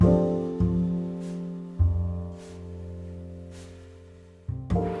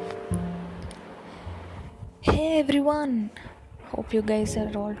everyone, hope you guys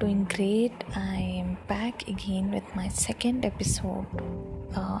are all doing great. I am back again with my second episode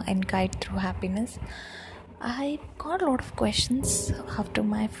in Guide Through Happiness. I got a lot of questions after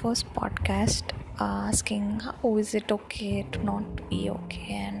my first podcast asking how is it okay to not be okay,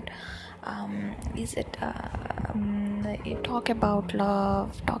 and is it you talk about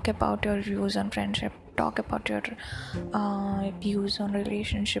love, talk about your views on friendship, talk about your views on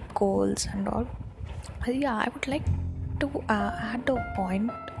relationship goals and all. I would like to add a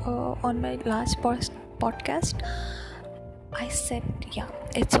point on my last podcast. I said,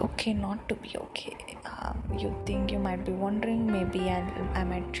 it's okay not to be okay. You might be wondering, maybe I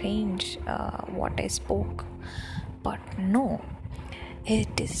might change what I spoke, but no,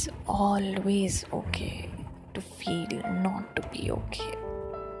 it is always okay to feel not to be okay.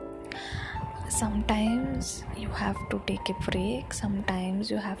 Sometimes you have to take a break,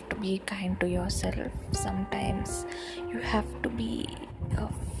 sometimes you have to be kind to yourself, sometimes you have to be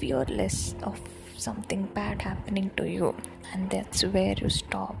fearless of something bad happening to you, and that's where you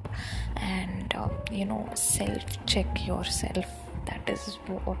stop and self-check yourself. That is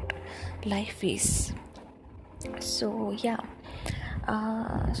what life is. So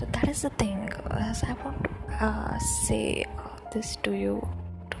so that is the thing. So I want to say this to you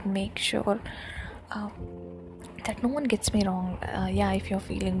to make sure that no one gets me wrong. If you're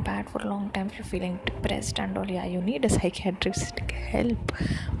feeling bad for a long time, if you're feeling depressed and all, you need a psychiatrist help.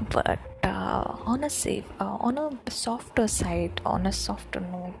 But on a softer side, on a softer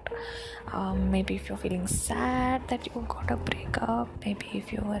note, maybe if you're feeling sad that you got a breakup, maybe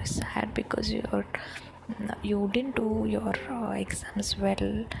if you were sad because you didn't do your exams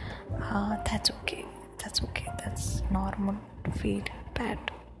well, that's okay. That's normal to feel bad.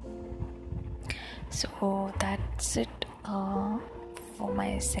 So that's it for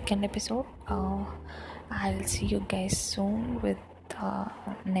my second episode. I'll see you guys soon with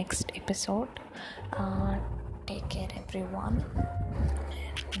next episode. Take care everyone,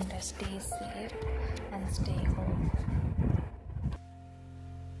 and stay safe and stay home.